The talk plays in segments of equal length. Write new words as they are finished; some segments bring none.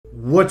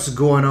What's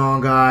going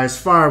on, guys?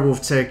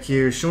 Firewolf Tech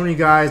here, showing you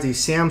guys the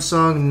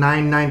Samsung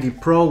 990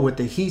 Pro with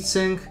the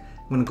heatsink.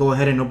 I'm going to go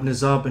ahead and open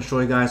this up and show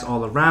you guys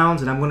all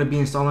around, and I'm going to be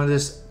installing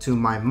this to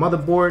my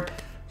motherboard.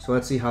 So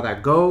let's see how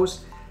that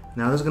goes.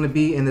 Now this is going to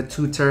be in the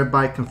 2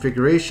 TB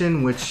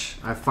configuration, which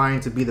I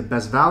find to be the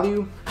best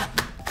value.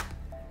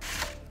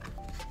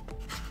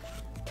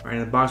 Alright, in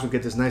the box we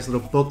get this nice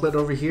little booklet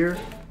over here,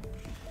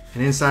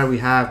 and inside we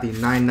have the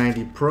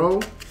 990 Pro.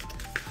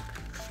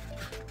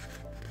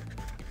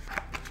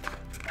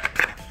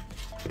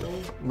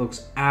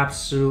 Looks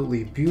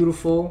absolutely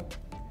beautiful.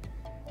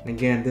 And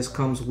again, this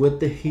comes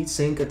with the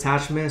heatsink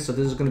attachment, so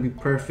this is going to be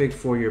perfect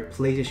for your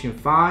PlayStation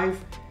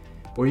 5,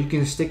 or you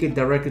can stick it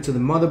directly to the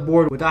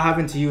motherboard without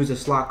having to use the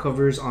slot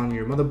covers on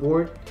your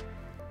motherboard.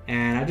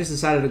 And I just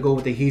decided to go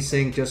with the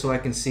heatsink just so I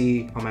can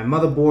see on my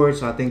motherboard,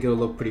 so I think it'll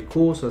look pretty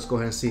cool. So let's go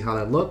ahead and see how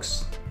that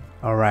looks.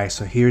 Alright,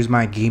 so here's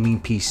my gaming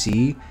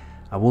PC.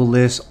 I will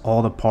list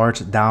all the parts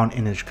down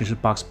in the description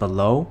box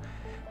below.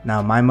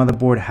 Now my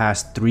motherboard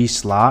has 3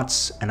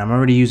 slots, and I'm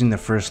already using the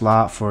first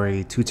slot for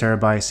a 2 TB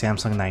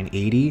Samsung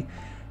 980,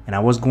 and I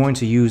was going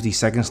to use the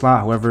second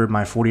slot. However,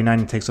 my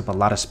 4090 takes up a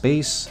lot of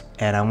space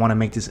and I want to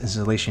make this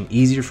installation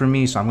easier for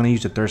me, so I'm going to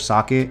use the third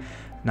socket.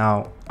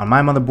 Now on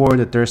my motherboard,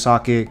 the third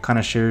socket kind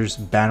of shares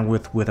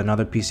bandwidth with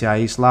another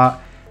PCIe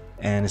slot,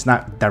 and it's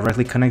not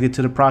directly connected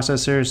to the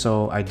processor,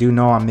 so I do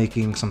know I'm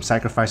making some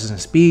sacrifices in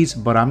speeds,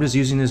 but I'm just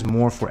using this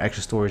more for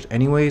extra storage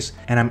anyways,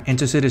 and I'm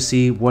interested to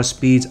see what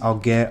speeds I'll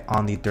get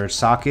on the third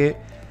socket.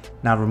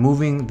 Now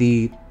removing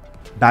the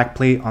back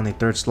plate on the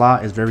third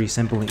slot is very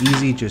simple and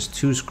easy, just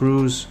 2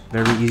 screws,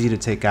 very easy to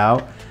take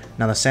out.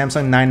 Now the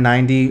Samsung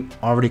 990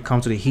 already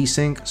comes with a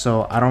heatsink,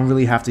 so I don't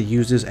really have to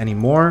use this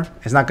anymore.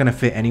 It's not going to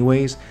fit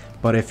anyways.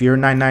 But if your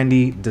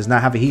 990 does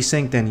not have a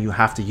heatsink, then you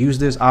have to use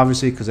this,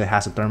 obviously, because it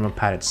has a thermal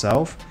pad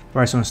itself.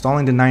 Alright, so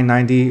installing the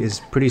 990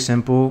 is pretty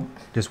simple.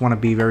 Just want to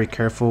be very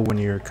careful when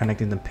you're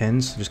connecting the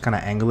pins. Just kind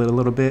of angle it a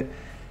little bit.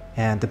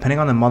 And depending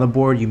on the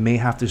motherboard, you may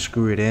have to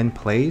screw it in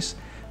place.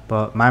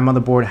 But my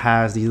motherboard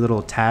has these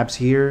little tabs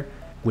here,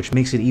 which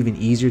makes it even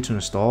easier to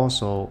install.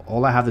 So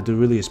all I have to do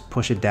really is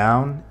push it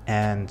down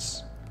and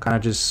kind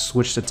of just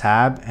switch the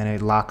tab, and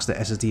it locks the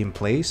SSD in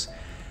place.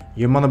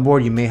 Your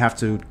motherboard, you may have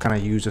to kind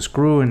of use a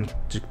screw and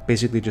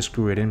basically just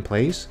screw it in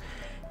place,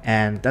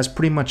 and that's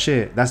pretty much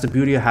it. That's the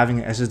beauty of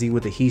having an SSD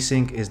with a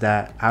heatsink, is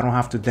that I don't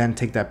have to then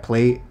take that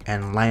plate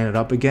and line it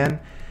up again.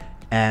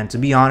 And to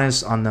be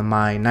honest, on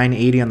my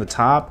 980 on the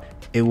top,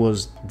 it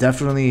was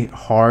definitely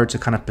hard to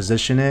kind of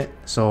position it,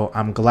 so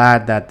I'm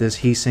glad that this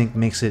heatsink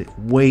makes it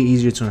way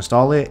easier to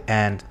install it,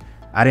 and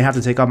I didn't have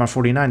to take out my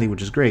 4090,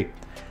 which is great.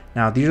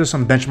 Now these are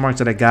some benchmarks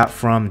that I got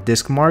from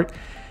Diskmark,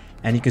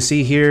 and you can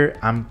see here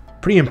I'm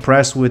pretty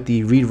impressed with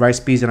the read-write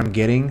speeds that I'm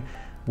getting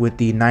with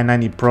the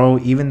 990 Pro,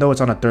 even though it's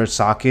on a third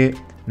socket.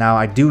 Now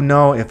I do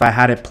know if I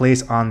had it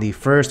placed on the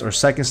first or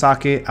second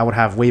socket, I would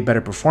have way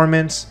better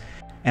performance.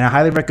 And I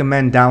highly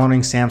recommend downloading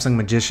Samsung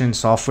Magician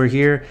software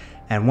here.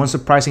 And one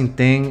surprising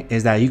thing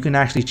is that you can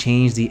actually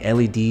change the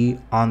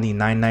LED on the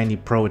 990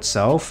 Pro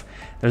itself.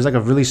 There's like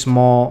a really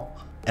small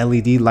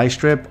LED light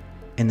strip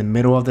in the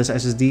middle of this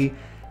SSD,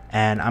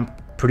 and I'm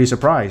pretty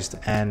surprised.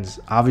 And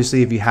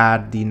obviously if you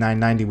had the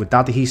 990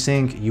 without the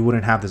heatsink, you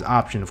wouldn't have this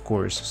option, of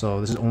course. So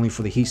this is only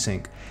for the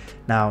heatsink.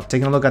 Now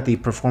taking a look at the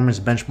performance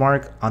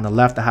benchmark, on the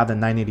left I have the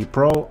 980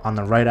 Pro, on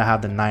the right I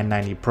have the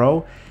 990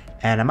 Pro,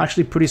 and I'm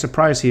actually pretty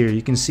surprised here.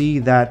 You can see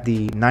that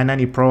the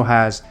 990 Pro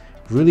has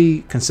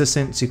really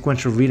consistent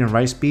sequential read and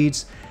write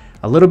speeds,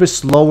 a little bit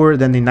slower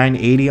than the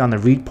 980 on the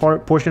read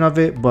portion of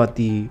it, but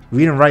the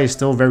read and write is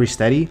still very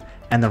steady.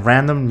 And the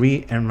random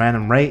read and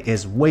random write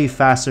is way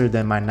faster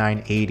than my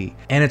 980.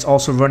 And it's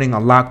also running a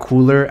lot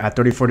cooler at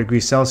 34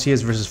 degrees Celsius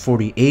versus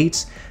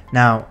 48.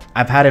 Now,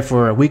 I've had it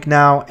for a week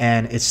now,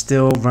 and it's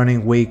still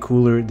running way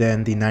cooler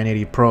than the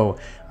 980 Pro.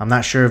 I'm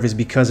not sure if it's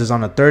because it's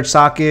on a third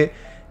socket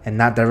and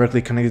not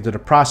directly connected to the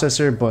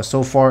processor, but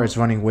so far it's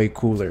running way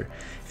cooler.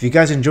 If you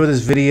guys enjoyed this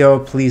video,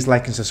 please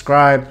like and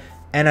subscribe.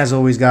 And as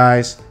always,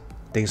 guys,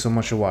 thanks so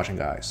much for watching,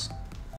 guys.